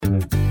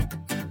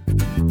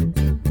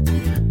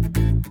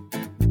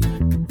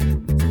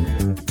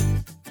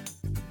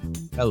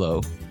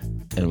Hello,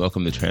 and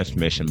welcome to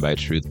Transformation by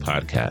Truth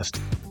podcast,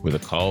 where the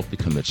called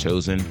become the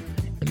chosen,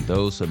 and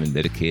those who have been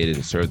dedicated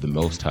to serve the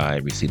Most High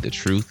receive the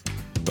truth,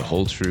 the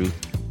whole truth,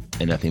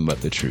 and nothing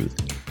but the truth,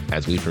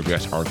 as we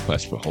progress our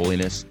quest for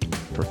holiness,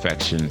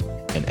 perfection,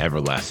 and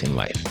everlasting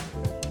life.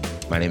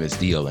 My name is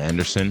D.L.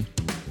 Anderson.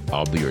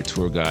 I'll be your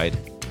tour guide.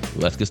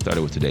 Let's get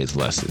started with today's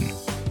lesson.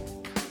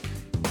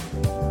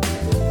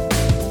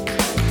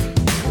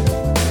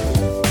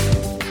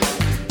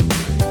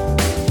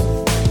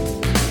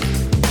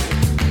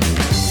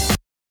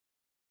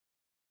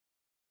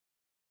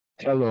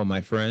 Hello,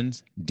 my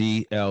friends.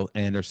 D.L.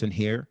 Anderson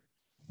here.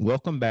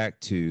 Welcome back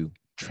to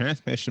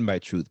Transmission by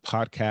Truth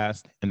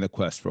podcast and the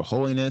quest for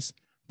holiness,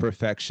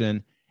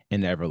 perfection,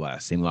 and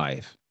everlasting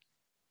life.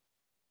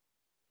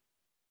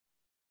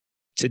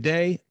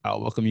 Today,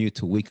 I'll welcome you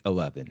to week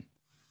 11,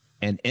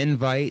 an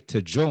invite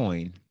to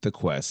join the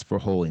quest for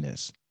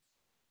holiness.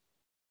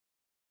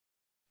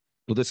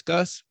 We'll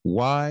discuss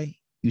why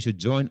you should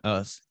join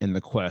us in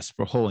the quest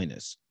for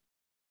holiness.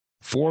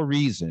 4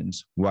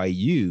 reasons why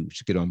you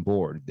should get on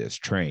board this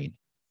train.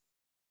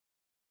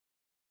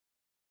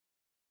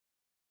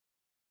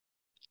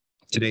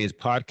 Today's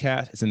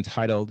podcast is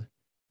entitled,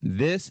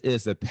 "This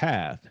is the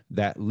Path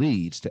That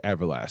Leads to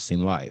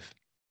Everlasting Life."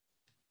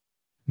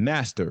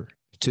 Master,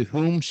 to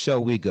whom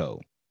shall we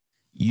go?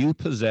 You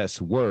possess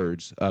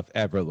words of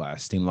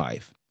everlasting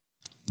life.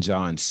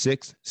 John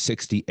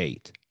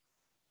 6:68.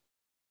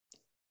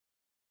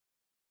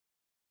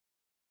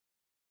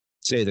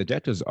 Today's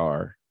objectives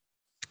are: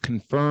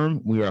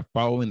 confirm we are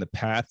following the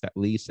path that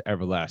leads to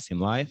everlasting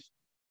life,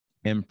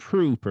 and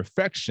prove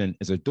perfection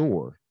is a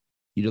door,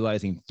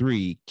 utilizing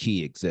 3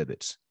 key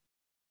exhibits.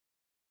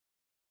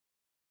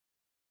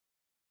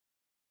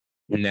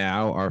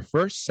 Now, our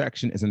first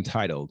section is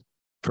entitled,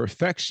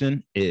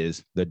 Perfection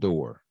is the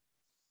Door.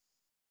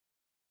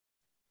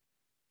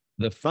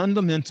 The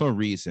fundamental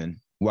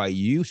reason why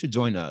you should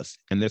join us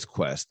in this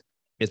quest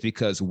is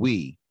because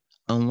we,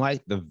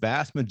 unlike the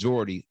vast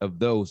majority of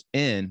those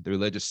in the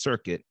religious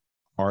circuit,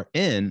 are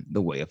in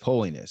the way of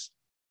holiness.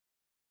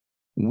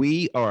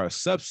 We are a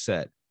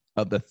subset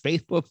of the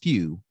faithful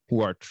few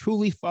who are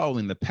truly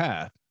following the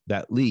path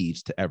that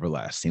leads to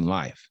everlasting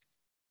life.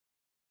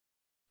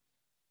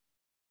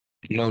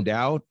 No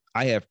doubt,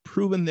 I have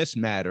proven this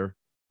matter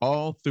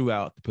all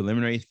throughout the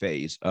preliminary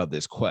phase of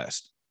this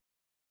quest.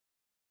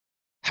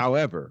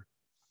 However,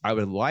 I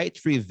would like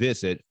to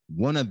revisit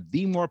one of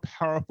the more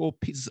powerful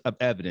pieces of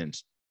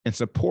evidence in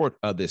support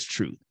of this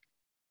truth.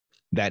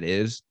 That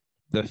is,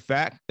 the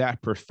fact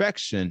that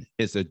perfection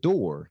is a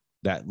door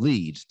that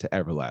leads to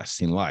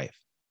everlasting life.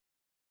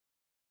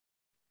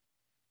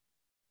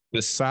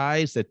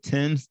 Besides the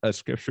tens of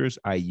scriptures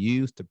I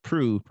use to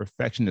prove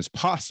perfection is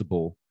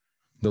possible,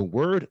 the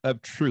word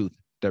of truth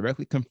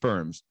directly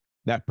confirms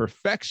that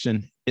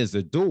perfection is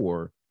a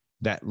door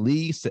that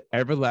leads to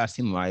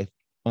everlasting life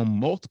on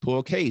multiple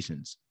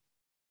occasions.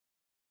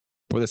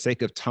 For the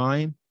sake of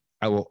time,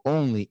 I will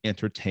only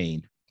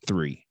entertain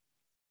 3.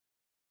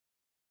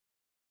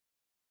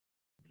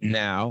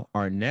 Now,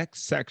 our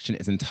next section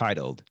is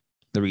entitled,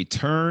 The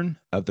Return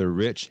of the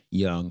Rich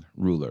Young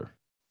Ruler.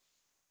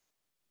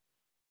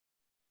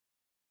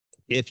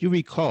 If you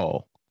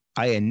recall,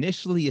 I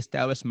initially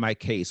established my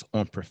case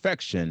on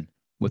perfection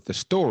with the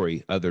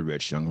story of the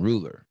rich young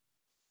ruler.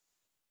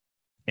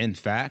 In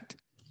fact,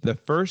 the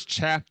first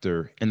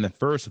chapter in the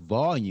first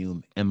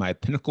volume in my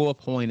Pinnacle of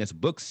Holiness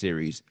book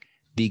series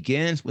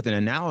begins with an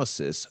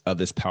analysis of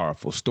this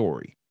powerful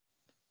story.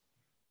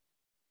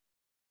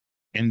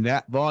 In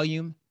that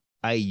volume,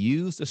 I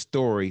used the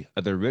story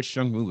of the rich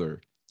young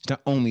ruler to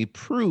not only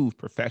prove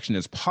perfection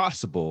is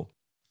possible,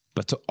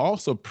 but to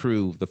also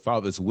prove the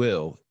Father's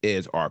will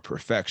is our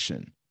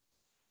perfection.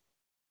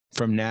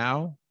 From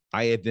now,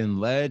 I have been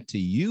led to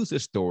use the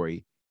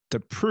story to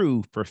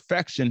prove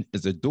perfection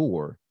is a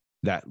door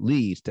that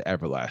leads to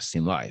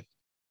everlasting life.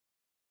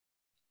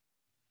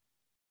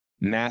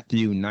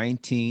 Matthew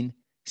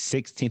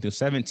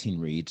 19:16-17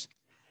 reads,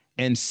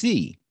 "And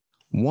see,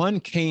 one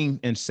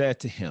came and said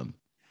to him,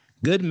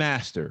 'Good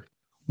master,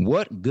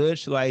 what good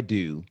shall I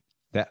do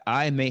that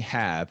I may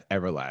have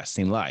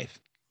everlasting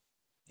life?'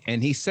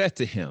 And he said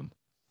to him,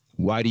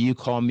 'Why do you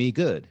call me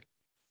good?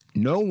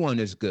 No one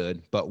is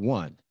good but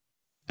one,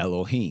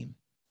 Elohim.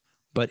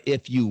 But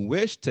if you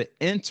wish to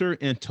enter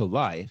into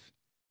life,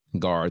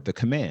 guard the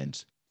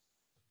commands.'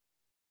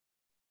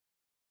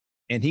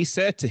 And he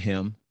said to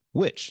him,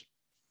 'Which?'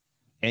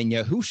 And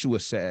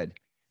Yahushua said,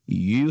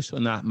 'You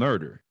shall not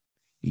murder.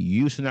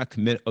 You shall not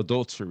commit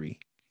adultery.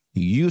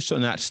 You shall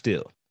not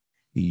steal.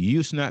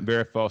 You shall not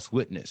bear false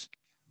witness.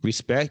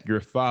 Respect your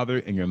father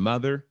and your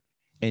mother,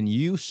 and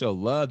you shall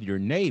love your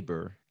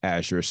neighbor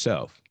as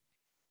yourself.'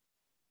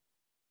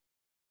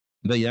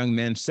 The young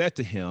man said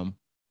to him,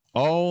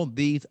 'All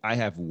these I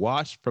have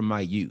watched from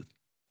my youth.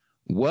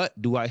 What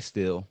do I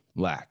still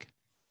lack?'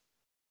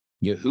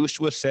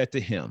 Yahushua said to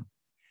him,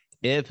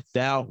 'If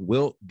thou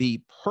wilt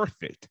be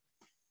perfect,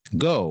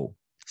 go,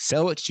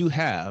 sell what you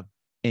have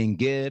and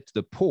give to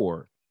the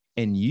poor,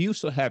 and you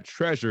shall have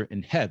treasure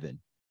in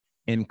heaven,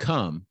 and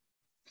come,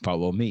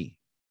 follow me."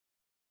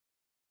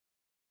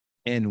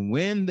 And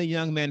when the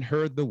young man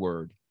heard the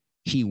word,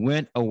 he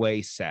went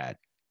away sad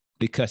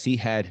because he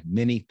had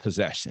many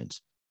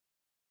possessions.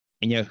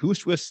 And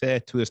Yahushua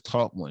said to his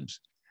taught ones,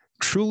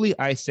 "Truly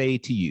I say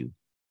to you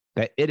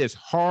that it is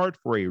hard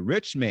for a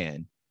rich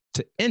man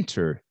to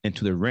enter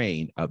into the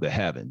reign of the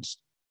heavens."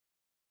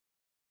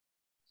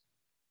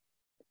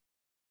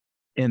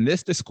 In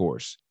this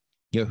discourse,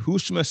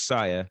 Yahushua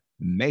Messiah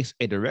makes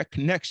a direct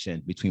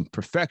connection between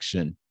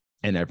perfection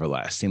and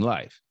everlasting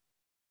life.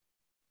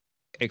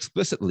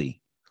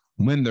 Explicitly,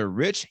 when the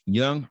rich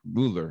young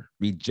ruler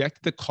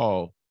rejected the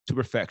call to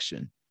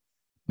perfection,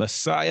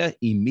 Messiah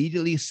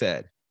immediately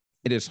said,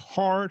 "It is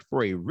hard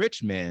for a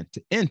rich man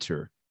to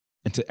enter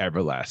into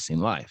everlasting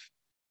life."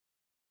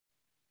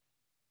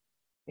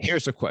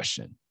 Here's a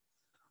question.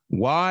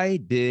 Why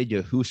did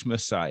Yahushua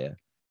Messiah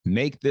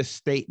make this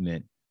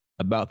statement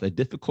about the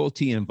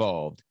difficulty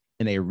involved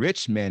in a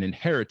rich man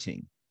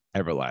inheriting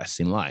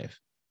everlasting life?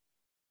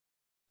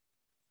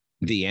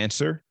 The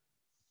answer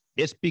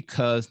is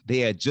because they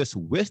had just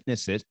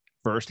witnessed it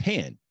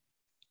firsthand.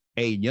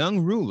 A young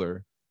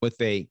ruler with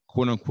a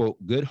quote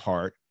unquote good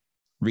heart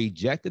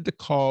rejected the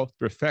call to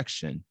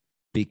perfection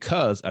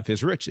because of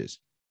his riches.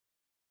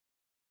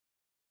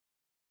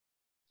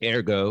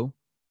 Ergo,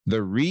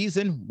 the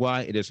reason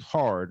why it is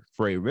hard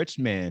for a rich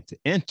man to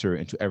enter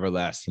into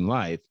everlasting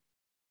life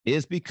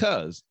is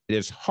because it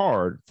is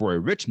hard for a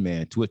rich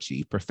man to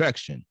achieve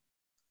perfection,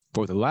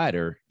 for the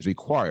latter is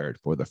required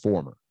for the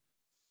former.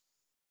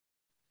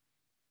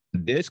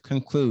 This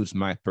concludes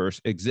my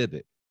first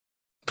exhibit.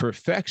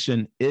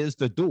 Perfection is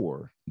the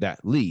door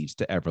that leads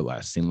to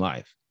everlasting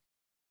life.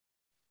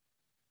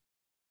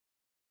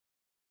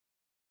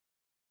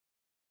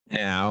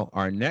 Now,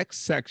 our next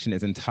section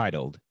is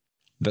entitled,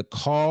 "The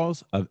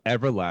Cause of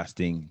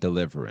Everlasting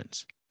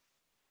Deliverance."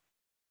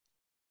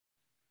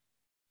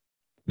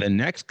 The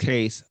next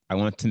case I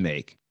want to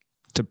make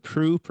to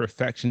prove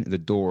perfection is the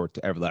door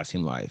to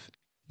everlasting life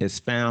is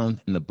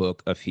found in the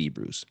book of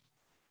Hebrews.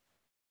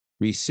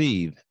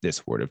 Receive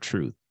this word of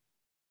truth.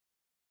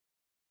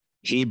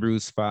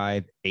 Hebrews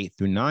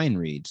 5:8-9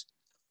 reads,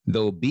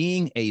 "Though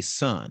being a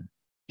son,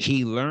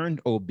 he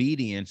learned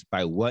obedience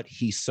by what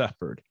he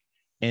suffered,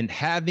 and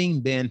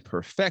having been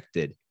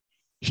perfected,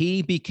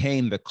 he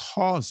became the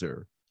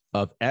causer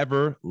of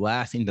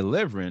everlasting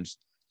deliverance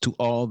to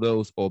all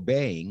those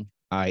obeying,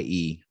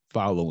 i.e.,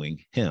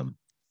 following him."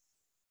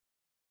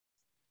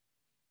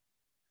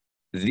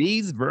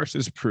 These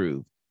verses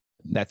prove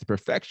that the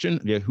perfection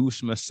of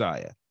Yahushua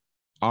Messiah,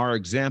 our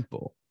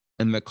example,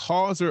 and the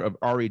causer of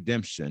our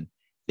redemption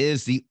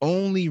is the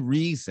only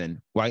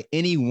reason why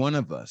any one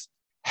of us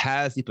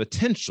has the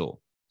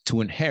potential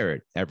to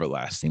inherit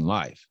everlasting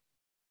life.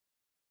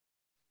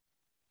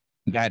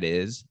 That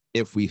is,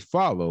 if we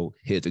follow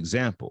his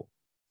example.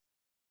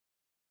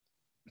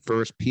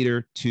 1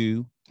 Peter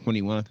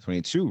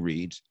 2:21-22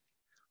 reads,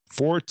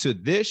 "For to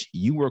this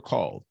you were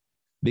called,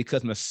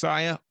 because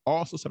Messiah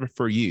also suffered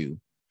for you,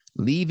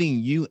 leaving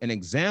you an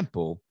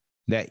example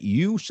that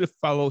you should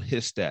follow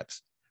his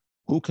steps,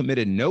 who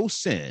committed no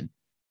sin,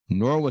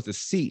 nor was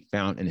deceit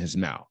found in his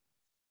mouth."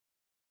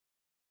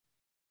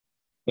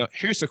 Now,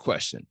 here's the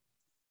question.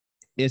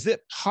 Is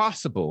it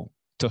possible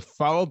to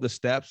follow the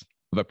steps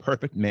of a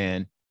perfect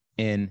man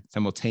and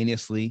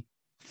simultaneously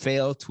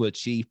fail to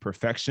achieve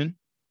perfection?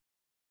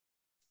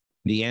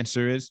 The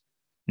answer is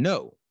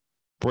no.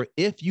 For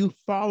if you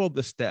follow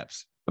the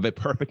steps of a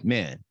perfect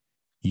man,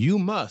 you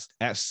must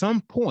at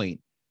some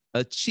point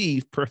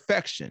achieve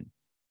perfection.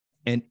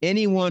 And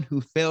anyone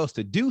who fails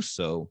to do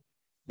so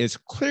is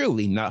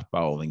clearly not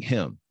following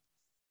him.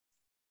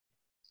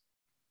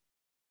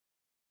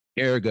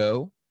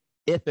 Ergo,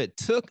 if it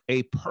took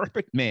a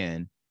perfect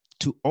man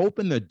to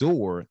open the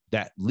door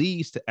that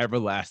leads to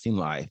everlasting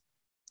life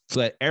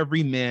so that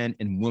every man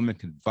and woman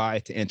could vie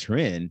to enter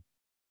in,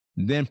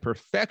 then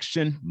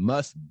perfection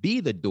must be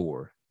the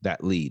door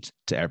that leads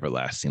to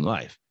everlasting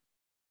life.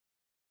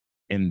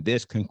 And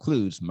this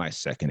concludes my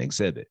second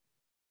exhibit.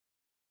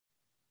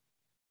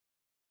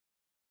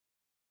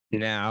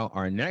 Now,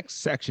 our next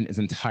section is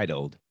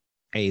entitled,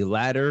 "A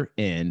Latter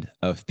End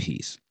of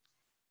Peace."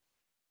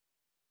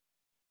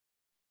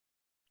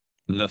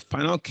 The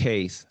final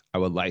case I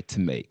would like to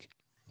make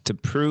to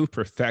prove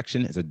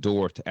perfection is a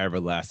door to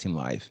everlasting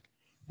life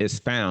is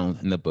found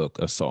in the book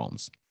of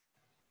Psalms.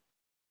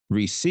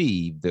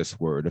 Receive this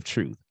word of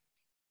truth.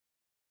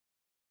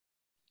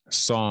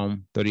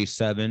 Psalm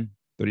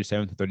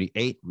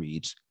 37:37-38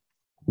 reads,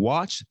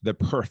 "Watch the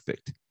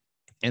perfect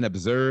and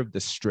observe the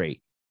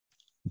straight,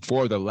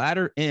 for the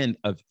latter end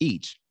of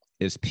each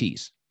is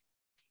peace.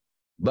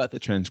 But the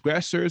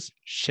transgressors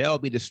shall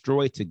be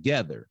destroyed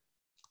together.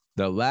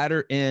 The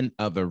latter end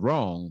of the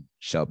wrong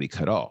shall be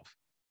cut off."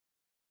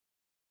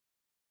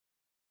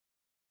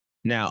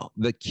 Now,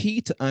 the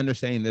key to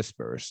understanding this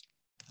verse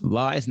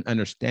lies in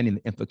understanding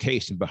the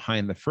implication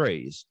behind the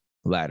phrase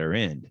latter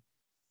end.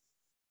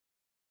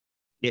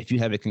 If you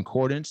have a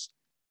concordance,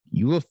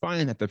 you will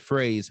find that the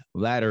phrase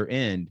latter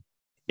end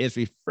is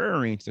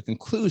referring to the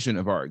conclusion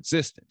of our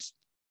existence.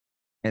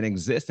 an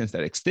existence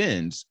that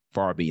extends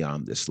far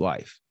beyond this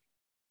life.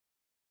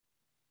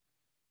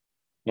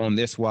 On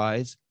this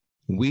wise,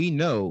 we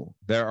know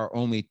there are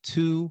only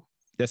two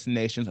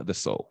destinations of the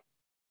soul: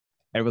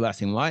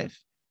 everlasting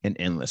life and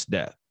endless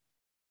death.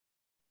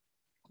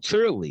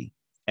 Clearly,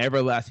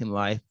 everlasting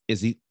life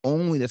is the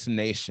only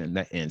destination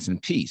that ends in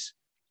peace,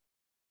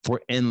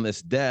 for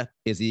endless death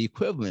is the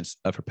equivalence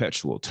of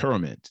perpetual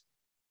torment.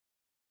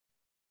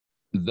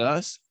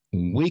 Thus,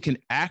 we can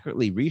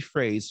accurately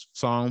rephrase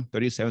Psalm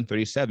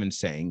 37:37,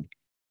 saying,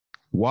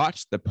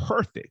 "Watch the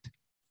perfect,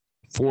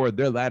 for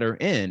their latter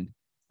end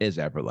is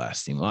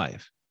everlasting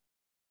life."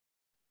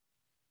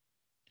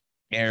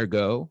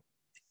 Ergo,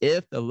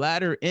 if the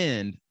latter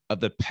end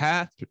of the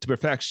path to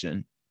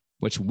perfection,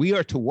 which we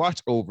are to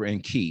watch over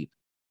and keep,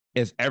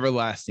 is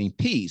everlasting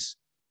peace,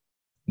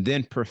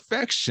 then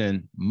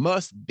perfection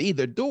must be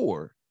the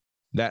door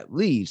that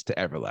leads to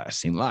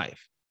everlasting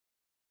life.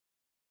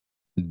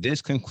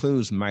 This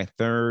concludes my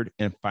third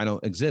and final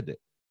exhibit,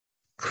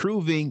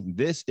 proving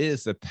this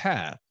is the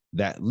path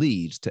that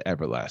leads to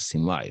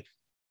everlasting life.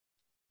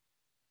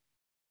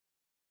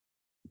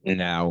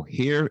 Now,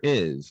 here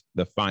is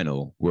the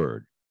final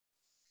word.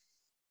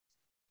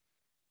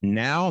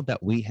 Now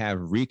that we have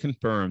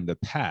reconfirmed the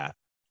path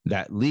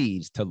that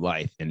leads to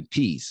life and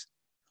peace,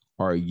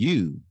 are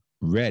you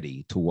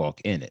ready to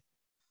walk in it?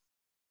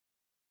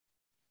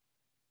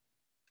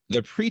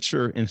 The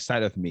preacher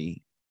inside of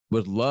me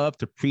would love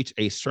to preach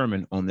a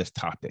sermon on this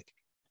topic,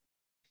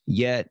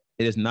 yet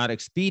it is not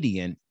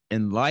expedient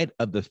in light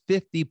of the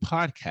 50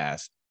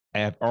 podcasts I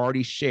have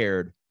already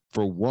shared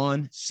for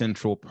one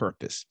central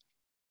purpose: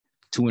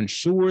 to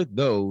ensure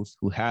those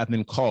who have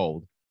been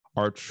called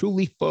are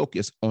truly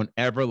focused on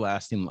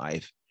everlasting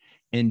life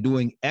and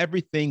doing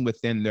everything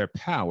within their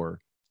power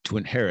to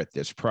inherit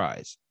this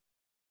prize.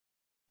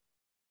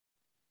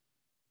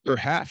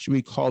 Perhaps you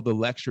recall the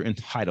lecture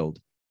entitled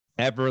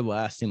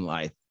 "Everlasting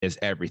Life is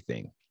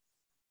Everything."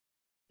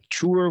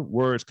 Truer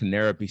words can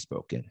never be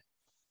spoken.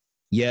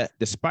 Yet,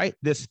 despite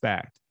this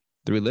fact,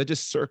 the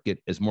religious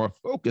circuit is more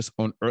focused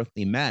on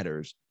earthly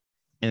matters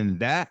and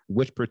that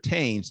which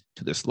pertains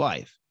to this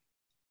life.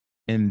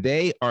 And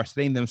they are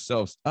setting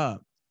themselves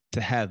up to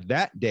have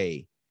that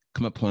day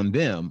come upon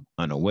them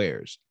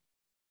unawares.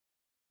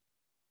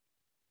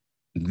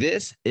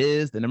 This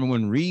is the number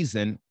one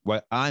reason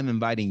why I'm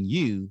inviting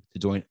you to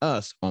join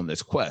us on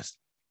this quest.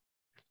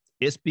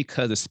 It's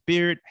because the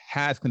Spirit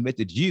has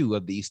convicted you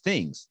of these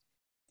things,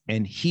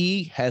 and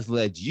He has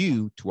led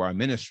you to our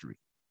ministry,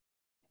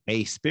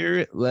 a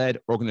Spirit-led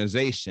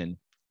organization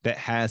that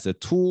has the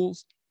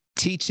tools,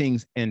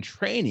 teachings, and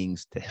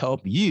trainings to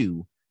help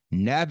you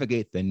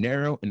navigate the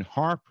narrow and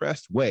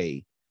hard-pressed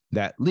way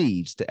that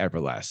leads to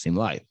everlasting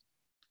life.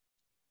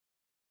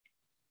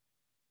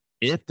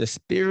 If the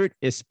Spirit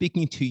is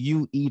speaking to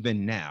you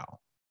even now,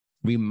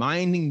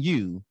 reminding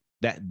you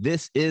that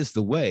this is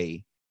the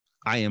way,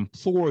 I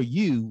implore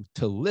you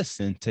to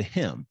listen to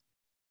Him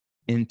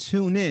and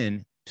tune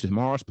in to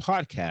tomorrow's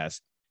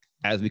podcast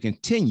as we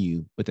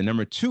continue with the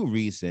number two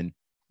reason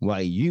why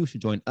you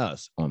should join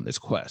us on this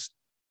quest.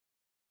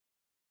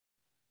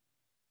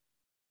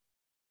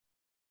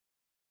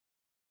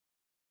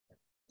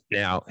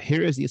 Now,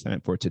 here is the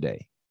assignment for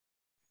today.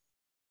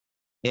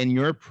 In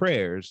your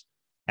prayers,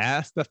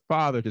 ask the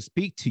Father to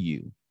speak to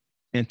you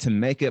and to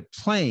make it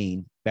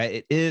plain that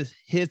it is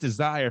His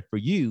desire for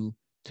you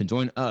to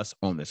join us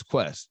on this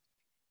quest,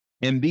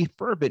 and be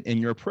fervent in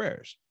your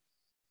prayers.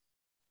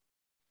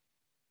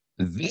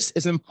 This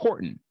is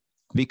important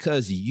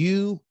because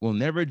you will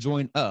never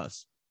join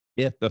us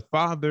if the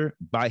Father,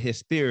 by His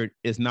Spirit,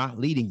 is not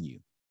leading you.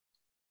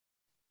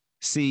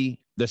 See,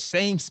 the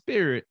same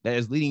Spirit that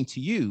is leading to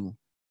you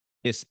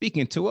is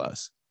speaking to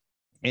us,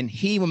 and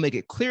He will make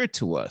it clear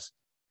to us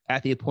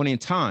at the appointed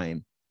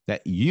time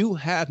that you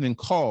have been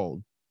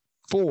called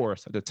for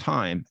such a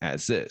time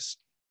as this.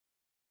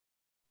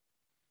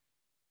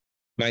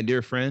 My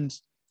dear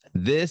friends,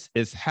 this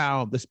is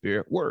how the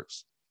Spirit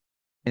works.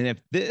 And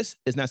if this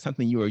is not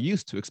something you are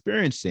used to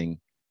experiencing,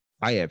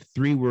 I have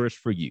three words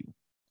for you: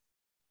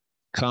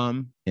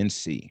 come and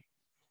see.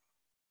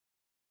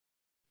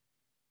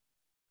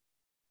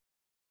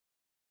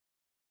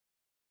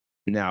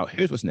 Now,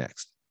 here's what's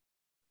next.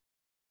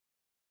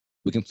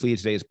 We completed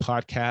today's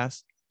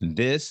podcast.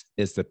 This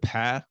is the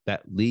path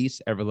that leads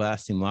to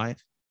everlasting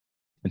life.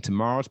 And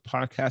tomorrow's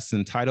podcast is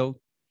entitled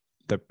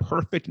 "The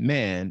Perfect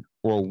Man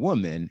or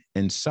Woman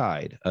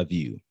Inside of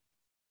You."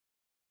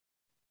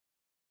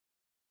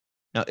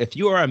 Now, if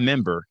you are a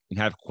member and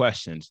have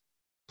questions,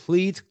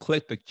 please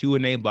click the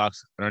Q&A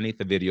box underneath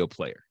the video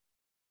player.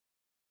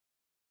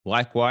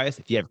 Likewise,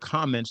 if you have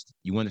comments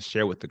you want to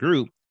share with the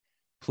group,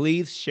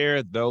 please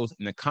share those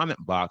in the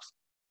comment box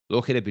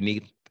located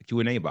beneath the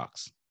Q&A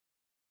box.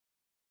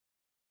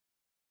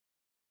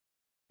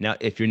 Now,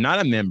 if you're not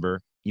a member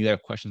and you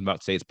have questions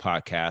about today's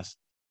podcast,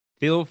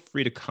 feel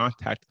free to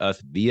contact us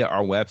via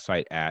our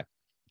website at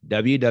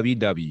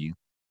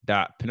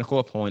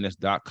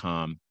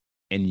www.pinnacleofholiness.com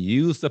and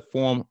use the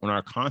form on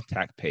our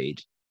contact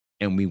page,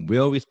 and we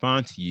will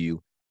respond to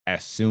you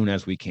as soon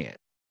as we can.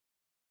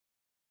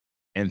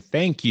 And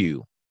thank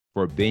you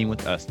for being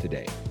with us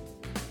today.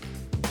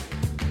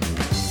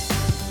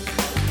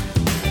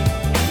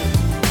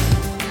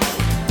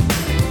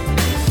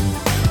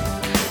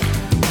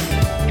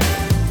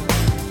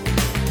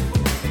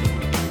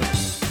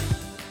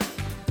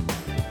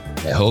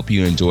 I hope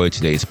you enjoyed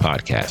today's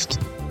podcast.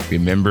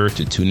 Remember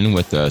to tune in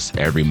with us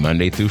every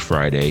Monday through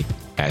Friday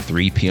at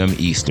 3 p.m.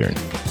 Eastern.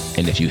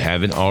 And if you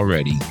haven't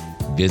already,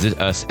 visit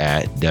us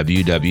at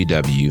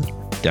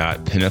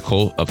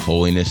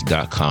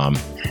www.pinnacleofholiness.com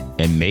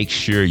and make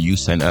sure you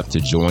sign up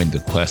to join the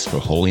quest for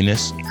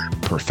holiness,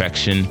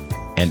 perfection,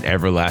 and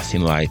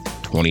everlasting life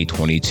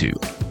 2022.